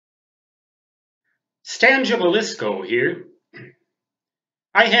Stan Jabalisco here.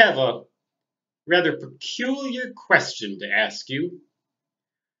 I have a rather peculiar question to ask you.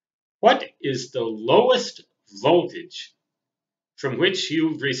 What is the lowest voltage from which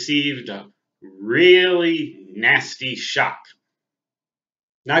you've received a really nasty shock?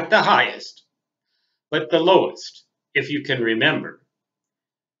 Not the highest, but the lowest, if you can remember.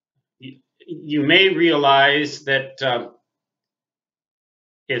 You may realize that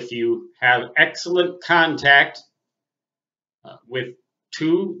if you have excellent contact with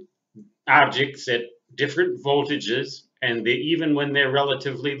two objects at different voltages, and even when they're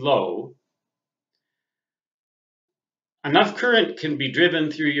relatively low, enough current can be driven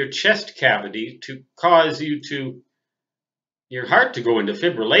through your chest cavity to cause your heart to go into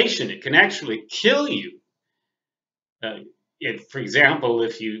fibrillation. It can actually kill you. For example,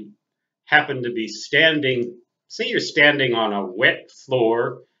 if you happen to be standing, say you're standing on a wet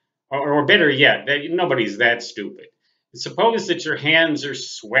floor, or better yet, nobody's that stupid. Suppose that your hands are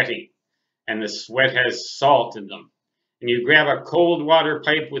sweaty and the sweat has salt in them, and you grab a cold water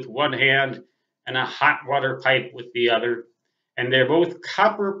pipe with one hand and a hot water pipe with the other, and they're both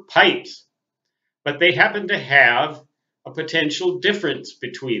copper pipes, but they happen to have a potential difference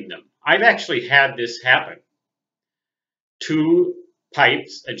between them. I've actually had this happen. Two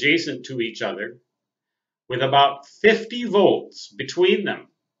pipes adjacent to each other with about 50 volts between them.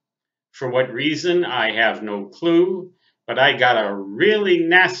 For what reason, I have no clue, but I got a really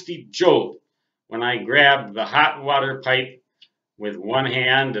nasty jolt when I grabbed the hot water pipe with one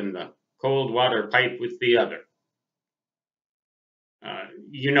hand and the cold water pipe with the other.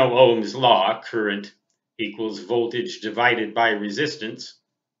 You know Ohm's law, current equals voltage divided by resistance.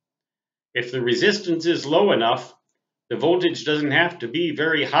 If the resistance is low enough, the voltage doesn't have to be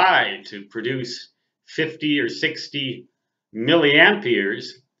very high to produce 50 or 60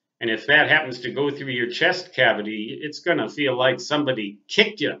 milliamperes. And if that happens to go through your chest cavity, it's going to feel like somebody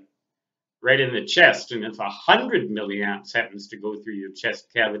kicked you right in the chest. And if 100 milliamps happens to go through your chest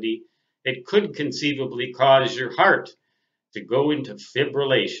cavity, it could conceivably cause your heart to go into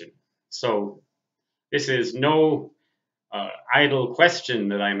fibrillation. So this is no idle question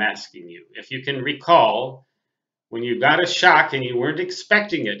that I'm asking you. If you can recall, when you got a shock and you weren't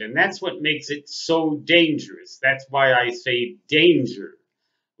expecting it, and that's what makes it so dangerous. That's why I say danger,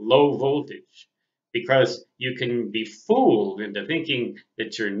 low voltage, because you can be fooled into thinking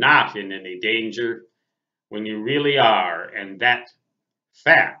that you're not in any danger when you really are, and that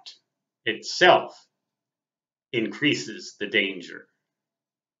fact itself increases the danger.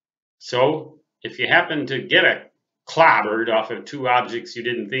 So if you happen to get clobbered off of two objects you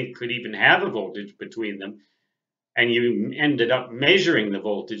didn't think could even have a voltage between them, and you ended up measuring the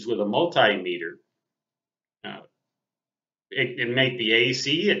voltage with a multimeter, it might be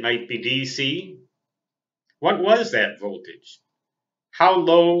AC, it might be DC. What was that voltage? How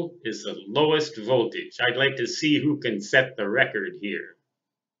low is the lowest voltage? I'd like to see who can set the record here.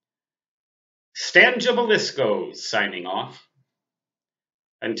 Stan Jabalisco signing off.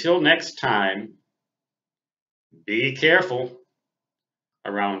 Until next time, be careful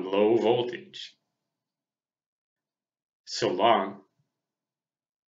around low voltage. So long.